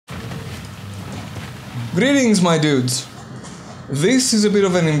Greetings my dudes! This is a bit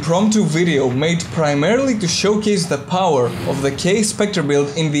of an impromptu video made primarily to showcase the power of the POE Spectre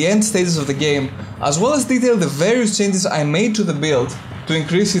build in the end stages of the game, as well as detail the various changes I made to the build to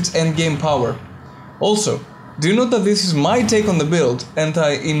increase its endgame power. Also, do note that this is my take on the build and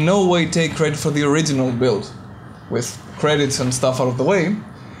I in no way take credit for the original build. With credits and stuff out of the way,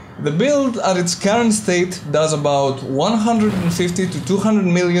 the build at its current state does about 150 to 200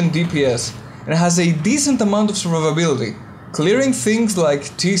 million DPS and has a decent amount of survivability, clearing things like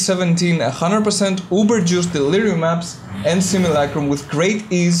T17 100% uber-juiced delirium maps and simulacrum with great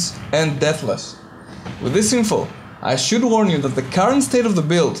ease and deathless. With this info, I should warn you that the current state of the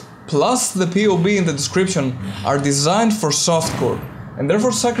build, plus the POB in the description, are designed for softcore, and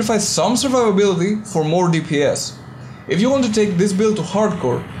therefore sacrifice some survivability for more DPS. If you want to take this build to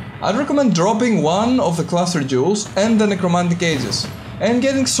hardcore, I'd recommend dropping one of the cluster jewels and the necromantic ages, and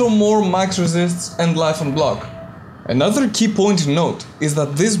getting some more max resists and life on block. Another key point to note is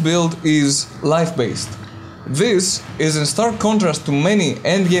that this build is life-based. This is in stark contrast to many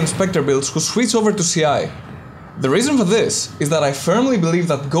endgame Spectre builds who switch over to CI. The reason for this is that I firmly believe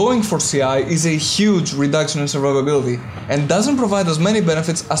that going for CI is a huge reduction in survivability and doesn't provide as many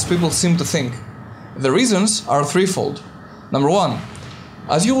benefits as people seem to think. The reasons are threefold. Number one,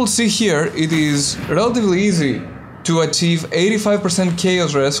 as you will see here, it is relatively easy to achieve 85%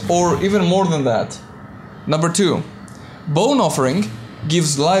 chaos res or even more than that. Number two, Bone Offering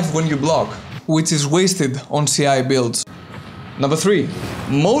gives life when you block, which is wasted on CI builds. Number 3.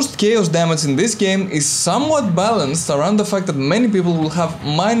 Most chaos damage in this game is somewhat balanced around the fact that many people will have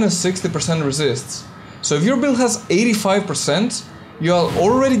minus 60% resists. So if your build has 85%, you are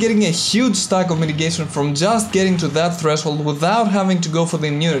already getting a huge stack of mitigation from just getting to that threshold without having to go for the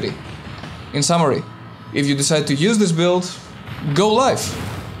immunity. In summary, if you decide to use this build, go live!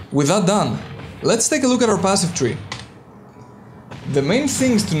 With that done, let's take a look at our passive tree. The main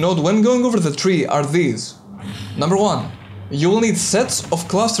things to note when going over the tree are these. Number 1. You will need sets of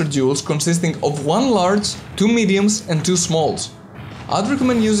cluster jewels consisting of 1 large, 2 mediums and 2 smalls. I'd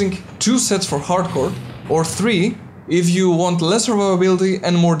recommend using 2 sets for hardcore, or 3 if you want less survivability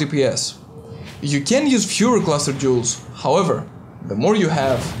and more DPS. You can use fewer cluster jewels, however, the more you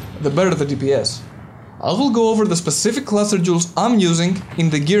have, the better the DPS. I will go over the specific cluster jewels I'm using in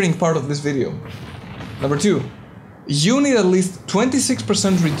the gearing part of this video. Number 2. You need at least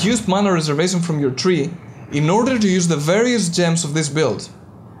 26% reduced mana reservation from your tree in order to use the various gems of this build.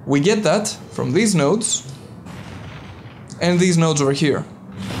 We get that from these nodes and these nodes over here.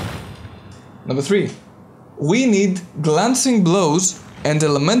 Number 3. We need glancing blows and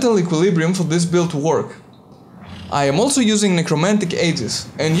elemental equilibrium for this build to work. I am also using necromantic ages,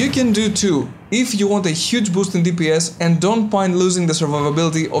 and you can do too if you want a huge boost in DPS and don't mind losing the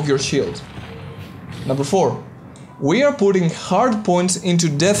survivability of your shield. Number 4. We are putting hard points into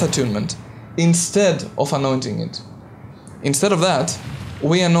death attunement instead of anointing it. Instead of that,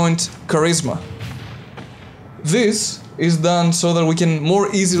 we anoint charisma. This is done so that we can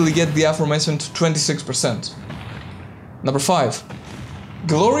more easily get the aforementioned 26%. Number 5.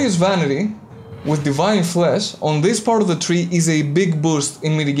 Glorious Vanity with Divine Flesh on this part of the tree is a big boost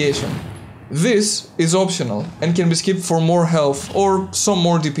in mitigation. This is optional and can be skipped for more health or some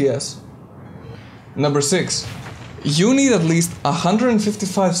more DPS. Number 6. You need at least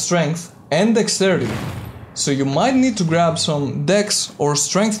 155 strength and dexterity, so you might need to grab some dex or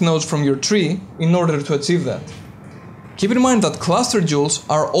strength nodes from your tree in order to achieve that. Keep in mind that cluster jewels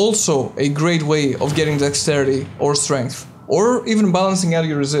are also a great way of getting dexterity or strength, or even balancing out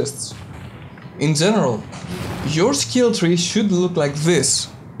your resists. In general, your skill tree should look like this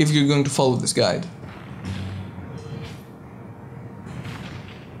if you're going to follow this guide.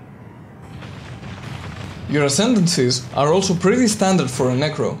 Your Ascendancies are also pretty standard for a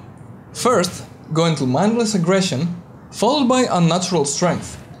Necro. First, go into Mindless Aggression, followed by Unnatural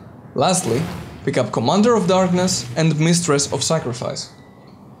Strength. Lastly, pick up Commander of Darkness and Mistress of Sacrifice.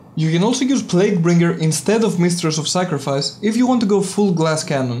 You can also use Plaguebringer instead of Mistress of Sacrifice if you want to go full glass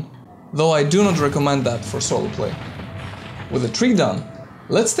cannon, though I do not recommend that for solo play. With the tree done,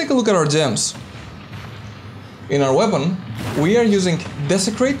 let's take a look at our gems. In our weapon, we are using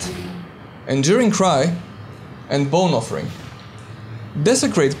Desecrate, Enduring Cry, and Bone Offering.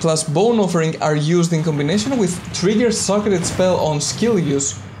 Desecrate plus Bone Offering are used in combination with Trigger Socketed Spell on skill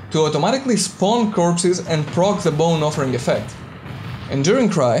use to automatically spawn corpses and proc the Bone Offering effect. Enduring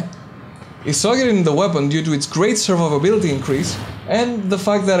Cry is socketed in the weapon due to its great survivability increase and the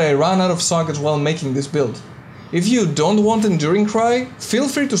fact that I ran out of sockets while making this build. If you don't want Enduring Cry, feel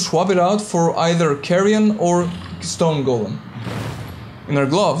free to swap it out for either Carrion or Stone Golem. In our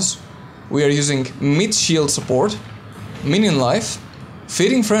gloves, we are using mid-shield support, minion life,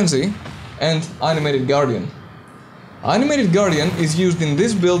 feeding frenzy, and animated guardian. Animated guardian is used in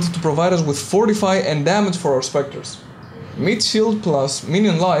this build to provide us with fortify and damage for our specters. Mid-shield plus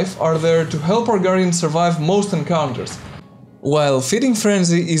minion life are there to help our guardian survive most encounters, while feeding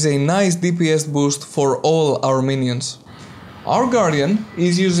frenzy is a nice DPS boost for all our minions. Our guardian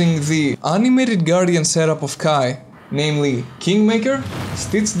is using the animated guardian setup of Kai, namely Kingmaker,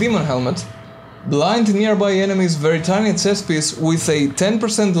 Stitch Demon Helmet, blind nearby enemies very tiny chest piece with a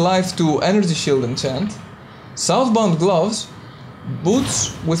 10% life to energy shield enchant, Southbound gloves,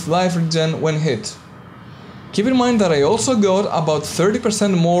 boots with life regen when hit. Keep in mind that I also got about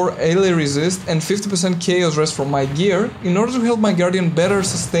 30% more ALE resist and 50% chaos rest from my gear in order to help my guardian better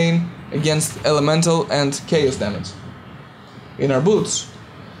sustain against elemental and chaos damage. In our boots,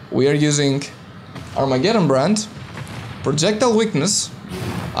 we are using Armageddon Brand, Projectile Weakness,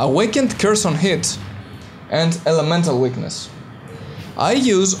 Awakened Curse on Hit, and Elemental Weakness. I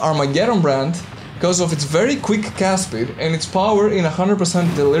use Armageddon Brand because of its very quick cast speed and its power in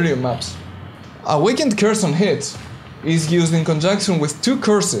 100% Delirium maps. Awakened Curse on Hit is used in conjunction with 2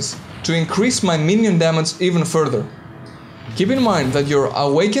 curses to increase my minion damage even further. Keep in mind that your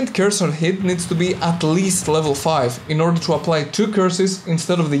Awakened Curse on Hit needs to be at least level 5 in order to apply 2 curses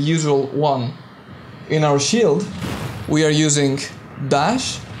instead of the usual 1. In our shield, we are using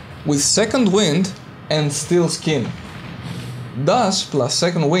Dash with Second Wind and Steel Skin. Dash plus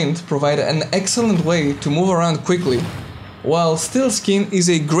Second Wind provide an excellent way to move around quickly, while Steel Skin is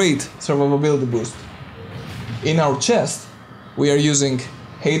a great survivability boost. In our chest, we are using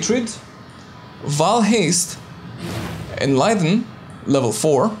Hatred, Val Haste, Enlighten, level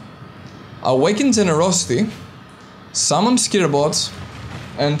 4, Awaken Generosity, Summon Skirbots,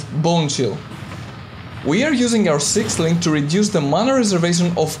 and Bone Chill. We are using our 6th link to reduce the mana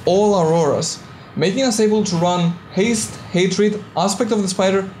reservation of all auroras, making us able to run Haste, Hatred, Aspect of the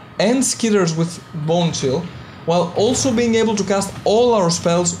Spider, and Skitters with Bone Chill, while also being able to cast all our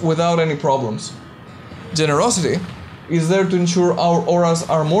spells without any problems. Generosity is there to ensure our auras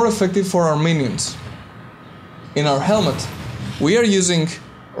are more effective for our minions. In our helmet, we are using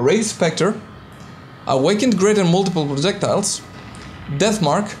Wraith Spectre, Awakened Great and Multiple Projectiles,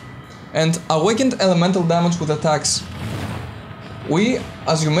 Deathmark, and Awakened Elemental Damage with attacks. We,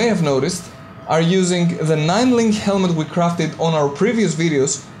 as you may have noticed, are using the 9-link helmet we crafted on our previous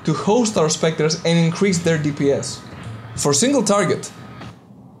videos to host our specters and increase their DPS. For single target,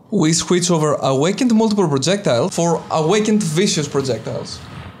 we switch over Awakened Multiple Projectile for Awakened Vicious Projectiles.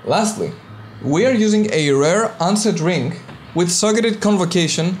 Lastly, we are using a rare Unset Ring with Soggeted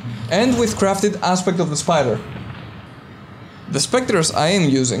Convocation and with crafted Aspect of the Spider. The specters I am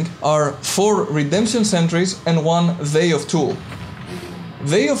using are 4 Redemption Sentries and 1 They of Tool.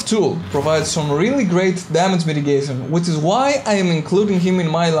 They of Tool provides some really great damage mitigation, which is why I am including him in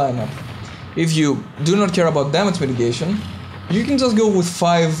my lineup. If you do not care about damage mitigation, you can just go with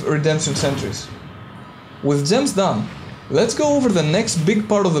 5 Redemption Sentries. With gems done, let's go over the next big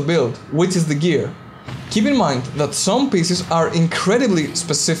part of the build, which is the gear. Keep in mind that some pieces are incredibly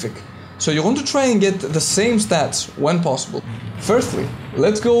specific, so you want to try and get the same stats when possible. Firstly,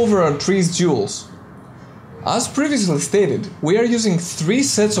 let's go over our tree's jewels. As previously stated, we are using 3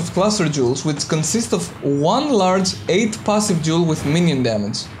 sets of cluster jewels which consist of 1 large 8 passive jewel with minion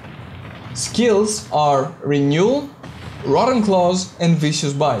damage. Skills are Renewal, Rotten Claws, and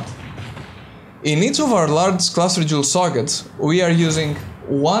Vicious Bite. In each of our large cluster jewel sockets, we are using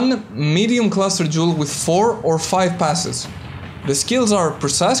 1 medium cluster jewel with 4 or 5 passes. The skills are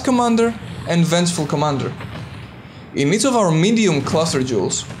Precise Commander and Vengeful Commander. In each of our medium cluster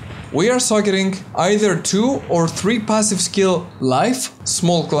jewels, we are socketing either 2 or 3 passive skill Life,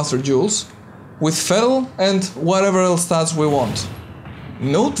 small cluster jewels, with Fettle and whatever else stats we want.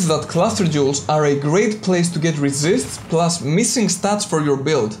 Note that cluster jewels are a great place to get resists plus missing stats for your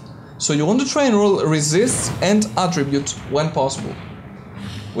build, so you want to try and roll resists and attributes when possible.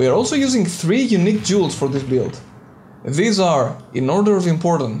 We are also using 3 unique jewels for this build. These are, in order of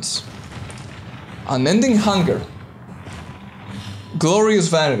importance, Unending Hunger, Glorious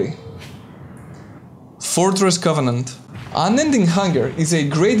Vanity, Fortress Covenant. Unending Hunger is a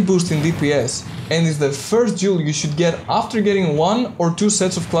great boost in DPS and is the first jewel you should get after getting 1 or 2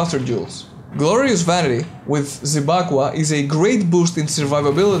 sets of cluster jewels. Glorious Vanity with Zibakwa is a great boost in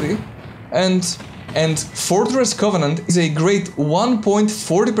survivability, and Fortress Covenant is a great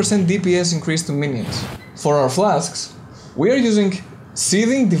 1.40% DPS increase to minions. For our flasks, we are using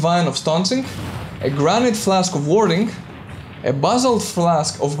Seething Divine of Staunching, a Granite Flask of Warding, a Basalt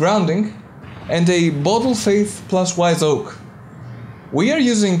Flask of Grounding, and a Bottle Faith plus Wise Oak. We are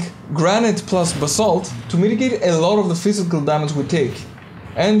using Granite plus Basalt to mitigate a lot of the physical damage we take,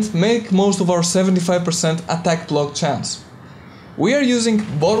 and make most of our 75% attack block chance. We are using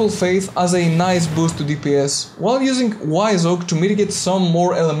Bottle Faith as a nice boost to DPS, while using Wise Oak to mitigate some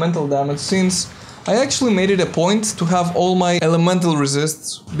more elemental damage, since I actually made it a point to have all my elemental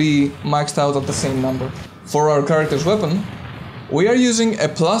resists be maxed out at the same number. For our character's weapon, we are using a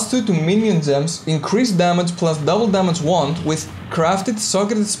 +2 to minion gems, increased damage plus double damage wand with crafted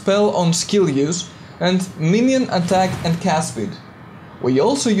socketed spell on skill use and minion attack and cast speed. We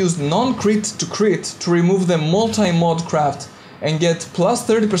also used non-crit to crit to remove the multi-mod craft and get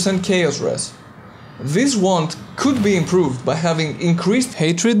 +30% chaos res. This wand could be improved by having increased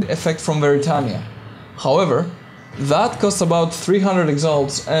hatred effect from Veritania. However, that costs about 300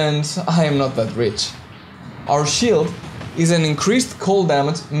 exalts and I am not that rich. Our shield is an increased cold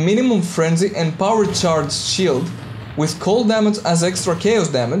damage, minimum frenzy and power charged shield with cold damage as extra chaos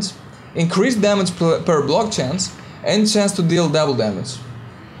damage, increased damage per block chance and chance to deal double damage.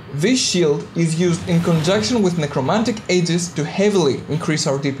 This shield is used in conjunction with necromantic aegis to heavily increase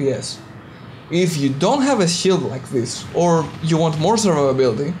our DPS. If you don't have a shield like this, or you want more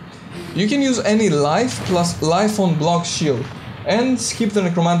survivability, you can use any life plus life on block shield and skip the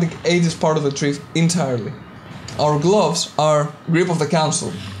necromantic aegis part of the tree entirely. Our gloves are Grip of the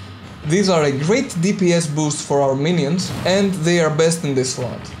Council. These are a great DPS boost for our minions and they are best in this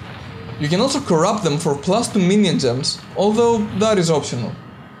slot. You can also corrupt them for +2 minion gems, although that is optional.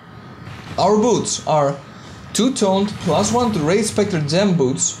 Our boots are two-toned +1 to raise Spectre gem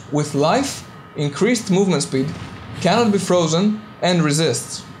boots with life, increased movement speed, cannot be frozen, and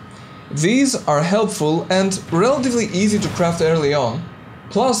resists. These are helpful and relatively easy to craft early on,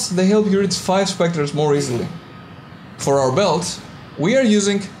 plus they help you reach 5 Spectres more easily. For our belts, we are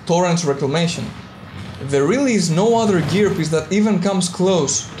using Torrent's Reclamation. There really is no other gear piece that even comes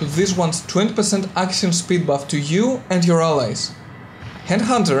close to this one's 20% action speed buff to you and your allies.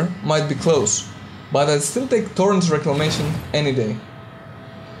 Headhunter might be close, but I'd still take Torrent's Reclamation any day.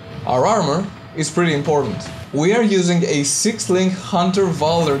 Our armor is pretty important. We are using a 6-link Hunter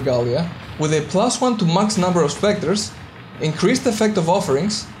Valder Gallia with a +1 to max number of Spectres, increased effect of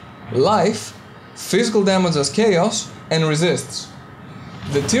offerings, life, physical damage as chaos, and resists.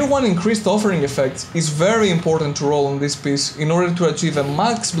 The tier 1 increased offering effect is very important to roll on this piece in order to achieve a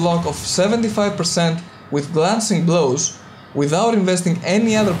max block of 75% with glancing blows without investing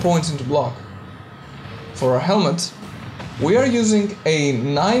any other points into block. For our helmet, we are using a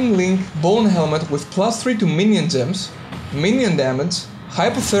 9-link bone helmet with +3 to minion gems, minion damage,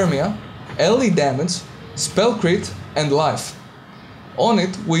 hypothermia, LE damage, spell crit, and life. On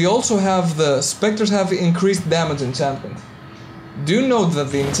it, we also have the Spectres have increased damage enchantment. Do note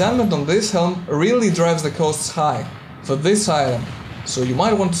that the enchantment on this helm really drives the costs high for this item, so you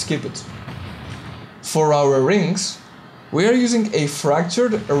might want to skip it. For our rings, we are using a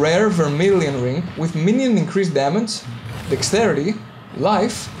fractured rare vermilion ring with minion increased damage, dexterity,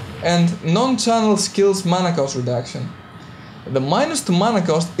 life, and non-channel skills mana cost reduction. The minus to mana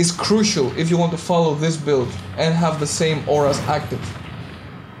cost is crucial if you want to follow this build and have the same auras active.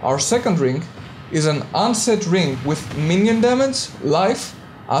 Our second ring is an unset ring with minion damage, life,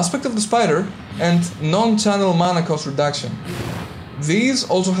 aspect of the spider, and non-channel mana cost reduction. These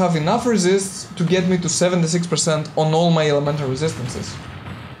also have enough resists to get me to 76% on all my elemental resistances.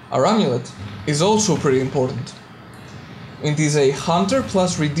 Our amulet is also pretty important. It is a Hunter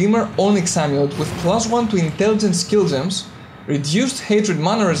plus Redeemer Onyx amulet with +1 to intelligence skill gems, reduced hatred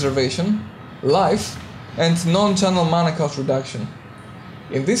mana reservation, life, and non-channel mana cost reduction.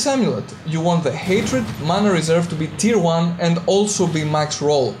 In this amulet, you want the hatred mana reserve to be tier 1 and also be max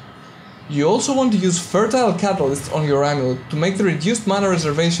roll. You also want to use fertile catalysts on your amulet to make the reduced mana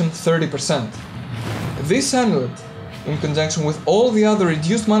reservation 30%. This amulet, in conjunction with all the other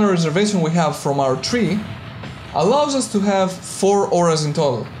reduced mana reservation we have from our tree, allows us to have 4 auras in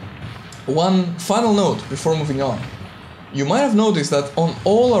total. One final note before moving on. You might have noticed that on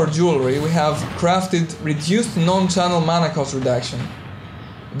all our jewelry we have crafted reduced non-channel mana cost reduction.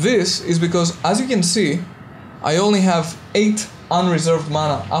 This is because, as you can see, I only have 8 unreserved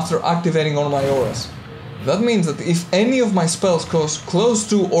mana after activating all my auras. That means that if any of my spells cost close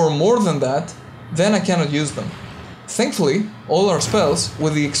to or more than that, then I cannot use them. Thankfully, all our spells,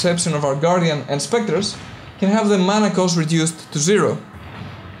 with the exception of our Guardian and Spectres, can have the mana cost reduced to 0.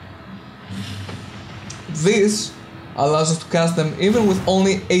 This allows us to cast them even with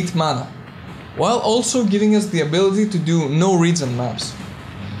only 8 mana, while also giving us the ability to do no region maps.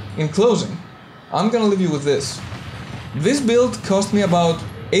 In closing, I'm gonna leave you with this. This build cost me about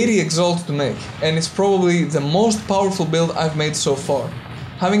 80 exalt to make, and it's probably the most powerful build I've made so far,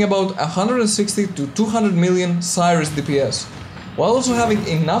 having about 160 to 200 million Cyrus DPS, while also having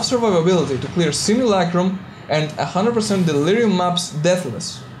enough survivability to clear Simulacrum and 100% Delirium maps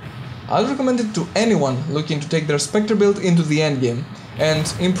deathless. I'd recommend it to anyone looking to take their Spectre build into the endgame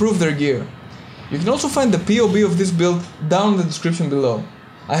and improve their gear. You can also find the POB of this build down in the description below.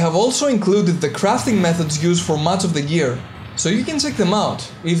 I have also included the crafting methods used for much of the gear, so you can check them out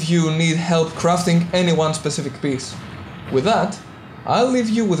if you need help crafting any one specific piece. With that, I'll leave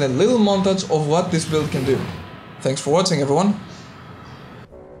you with a little montage of what this build can do. Thanks for watching, everyone.